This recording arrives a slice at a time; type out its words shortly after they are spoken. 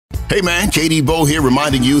Hey man, KD Bo here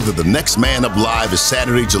reminding you that the next Man Up Live is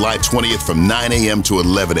Saturday, July 20th from 9 a.m. to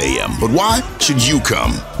 11 a.m. But why should you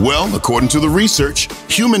come? Well, according to the research,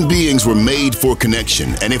 human beings were made for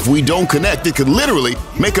connection. And if we don't connect, it could literally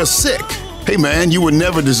make us sick. Hey man, you were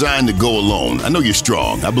never designed to go alone. I know you're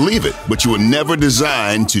strong, I believe it, but you were never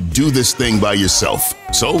designed to do this thing by yourself.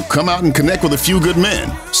 So come out and connect with a few good men.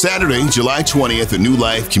 Saturday, July 20th at New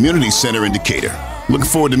Life Community Center in Decatur. Looking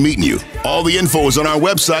forward to meeting you. All the info is on our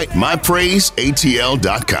website,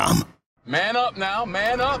 mypraiseatl.com. Man up now,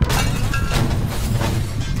 man up.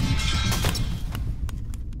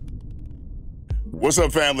 What's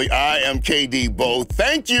up, family? I am KD Bo.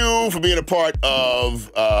 Thank you for being a part of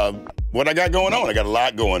what I got going on. I got a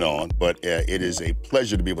lot going on, but it is a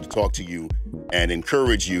pleasure to be able to talk to you and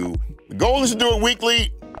encourage you. The goal is to do it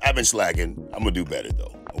weekly. I've been slacking. I'm going to do better,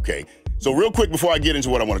 though, okay? So real quick, before I get into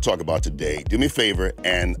what I want to talk about today, do me a favor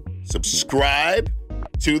and subscribe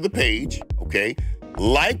to the page, okay?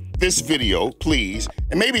 Like this video, please.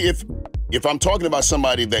 And maybe if I'm talking about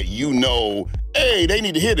somebody that you know, hey, they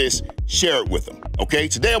need to hear this, share it with them, okay?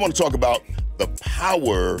 Today I want to talk about the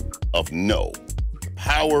power of no. The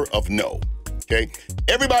power of no, okay?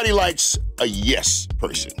 Everybody likes a yes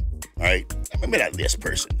person, all right? Maybe not yes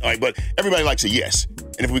person, all right? But everybody likes a yes.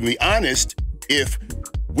 And if we can be honest, if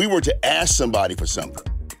we were to ask somebody for something,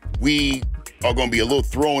 we are going to be a little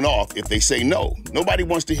thrown off if they say no. Nobody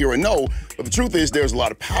wants to hear a no, but the truth is there's a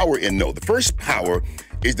lot of power in no. The first power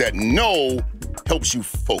is that no helps you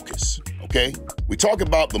focus, okay? We talk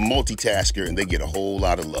about the multitasker and they get a whole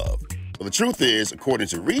lot of love. But the truth is, according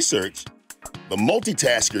to research, the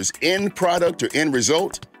multitasker's end product or end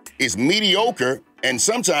result is mediocre and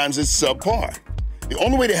sometimes it's subpar. The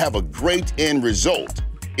only way to have a great end result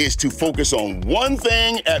is to focus on one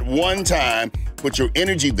thing at one time, put your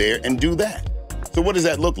energy there and do that. So what does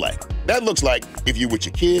that look like? That looks like if you're with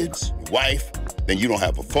your kids, your wife, then you don't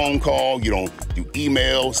have a phone call, you don't do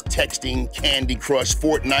emails, texting, Candy Crush,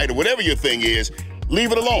 Fortnite, or whatever your thing is,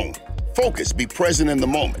 leave it alone. Focus, be present in the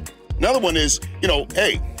moment. Another one is,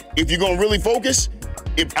 hey, if you're gonna really focus,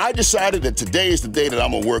 if I decided that today is the day that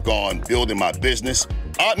I'm gonna work on building my business,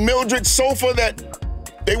 Aunt Mildred's sofa that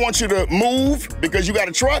they want you to move because you got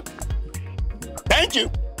a truck? Thank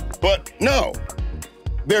you. But no,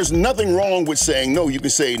 there's nothing wrong with saying no. You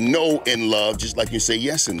can say no in love just like you say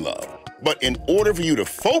yes in love. But in order for you to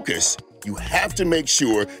focus, you have to make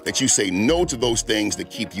sure that you say no to those things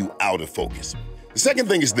that keep you out of focus. The second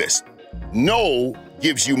thing is this. No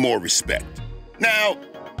gives you more respect. Now,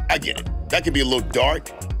 I get it. That can be a little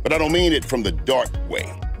dark, but I don't mean it from the dark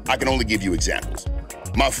way. I can only give you examples.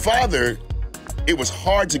 My father, it was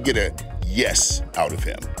hard to get a yes out of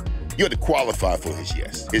him. You had to qualify for his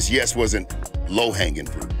yes. His yes wasn't low-hanging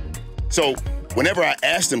fruit. So whenever I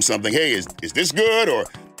asked him something, hey, is this good? Or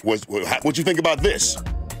what you think about this?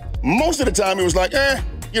 Most of the time it was like,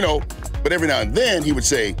 but every now and then he would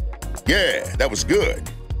say, yeah, that was good.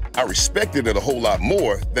 I respected it a whole lot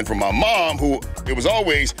more than from my mom, who it was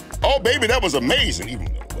always, oh, baby, that was amazing, even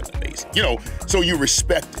though it wasn't amazing. So you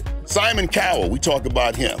respect it. Simon Cowell, we talk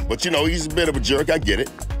about him, but he's a bit of a jerk, I get it.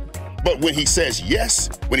 But when he says yes,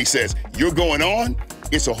 when he says you're going on,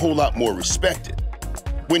 it's a whole lot more respected.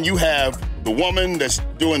 When you have the woman that's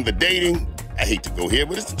doing the dating, I hate to go here,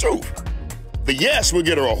 but it's the truth. The yes will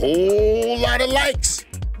get her a whole lot of likes,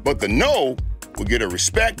 but the no will get her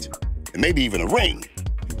respect and maybe even a ring.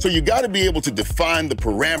 So you got to be able to define the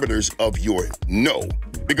parameters of your no.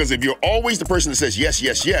 Because if you're always the person that says yes,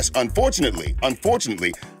 yes, yes, unfortunately,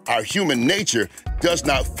 our human nature does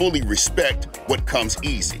not fully respect what comes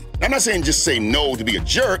easy. Now, I'm not saying just say no to be a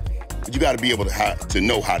jerk, but you got to be able to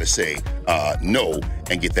know how to say no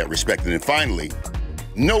and get that respect. And then finally,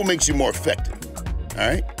 no makes you more effective, all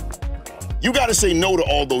right? You got to say no to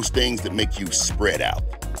all those things that make you spread out,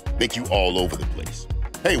 make you all over the place.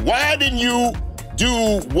 Hey, why didn't you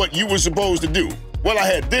do what you were supposed to do? Well, I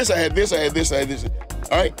had this. All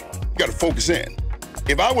right, you got to focus in.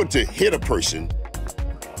 If I were to hit a person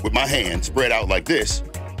with my hand spread out like this,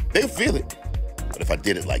 they'll feel it. But if I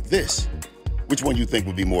did it like this, which one do you think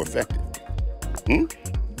would be more effective?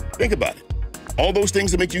 Think about it. All those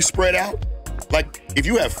things that make you spread out, like if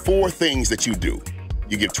you have 4 things that you do,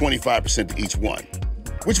 you give 25% to each one.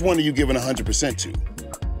 Which one are you giving 100% to?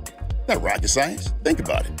 Not rocket science. Think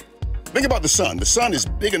about it. Think about the sun. The sun is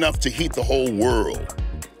big enough to heat the whole world.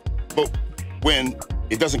 But when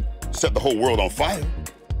it doesn't set the whole world on fire,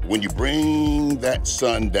 when you bring that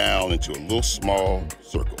sun down into a little small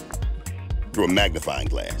circle through a magnifying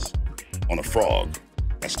glass on a frog,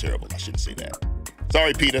 that's terrible. I shouldn't say that.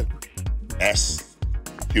 Sorry, Peter. That's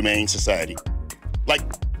Humane Society. Like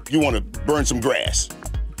you want to burn some grass.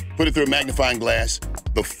 put it through a magnifying glass.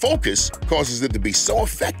 The focus causes it to be so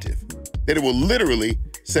effective that it will literally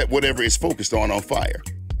set whatever it's focused on fire.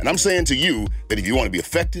 And I'm saying to you that if you want to be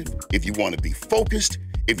effective, if you want to be focused,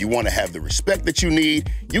 if you want to have the respect that you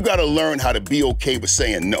need, you got to learn how to be okay with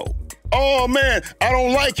saying no. Oh man, I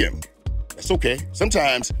don't like him. That's okay.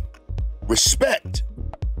 Sometimes respect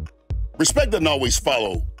doesn't always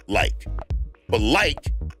follow like, but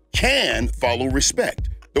like can follow respect.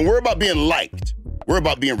 Don't worry about being liked. Worry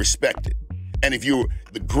about being respected. And if you're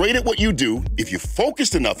great at what you do, if you're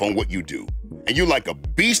focused enough on what you do, and you're like a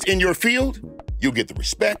beast in your field, you'll get the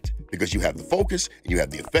respect because you have the focus and you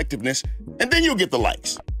have the effectiveness, and then you'll get the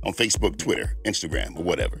likes on Facebook, Twitter, Instagram, or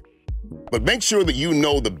whatever. But make sure that you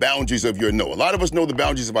know the boundaries of your no. A lot of us know the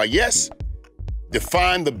boundaries of our yes.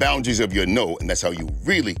 Define the boundaries of your no, and that's how you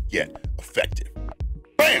really get effective.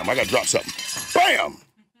 Bam! I got to drop something. Bam!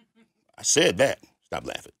 I said that. Stop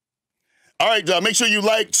laughing. All right, make sure you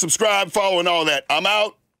like, subscribe, follow, and all that. I'm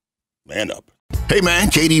out. Man up. Hey man,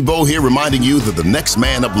 KD Bo here reminding you that the next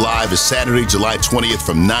Man Up Live is Saturday, July 20th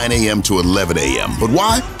from 9 a.m. to 11 a.m. But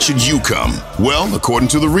why should you come? Well, according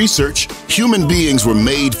to the research, human beings were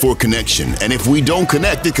made for connection. And if we don't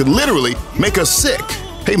connect, it could literally make us sick.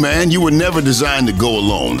 Hey man, you were never designed to go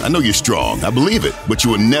alone. I know you're strong, I believe it, but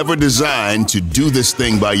you were never designed to do this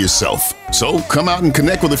thing by yourself. So come out and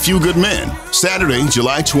connect with a few good men. Saturday,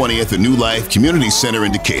 July 20th at New Life Community Center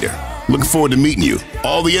in Decatur. Looking forward to meeting you.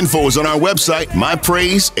 All the info is on our website,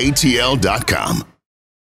 mypraiseatl.com.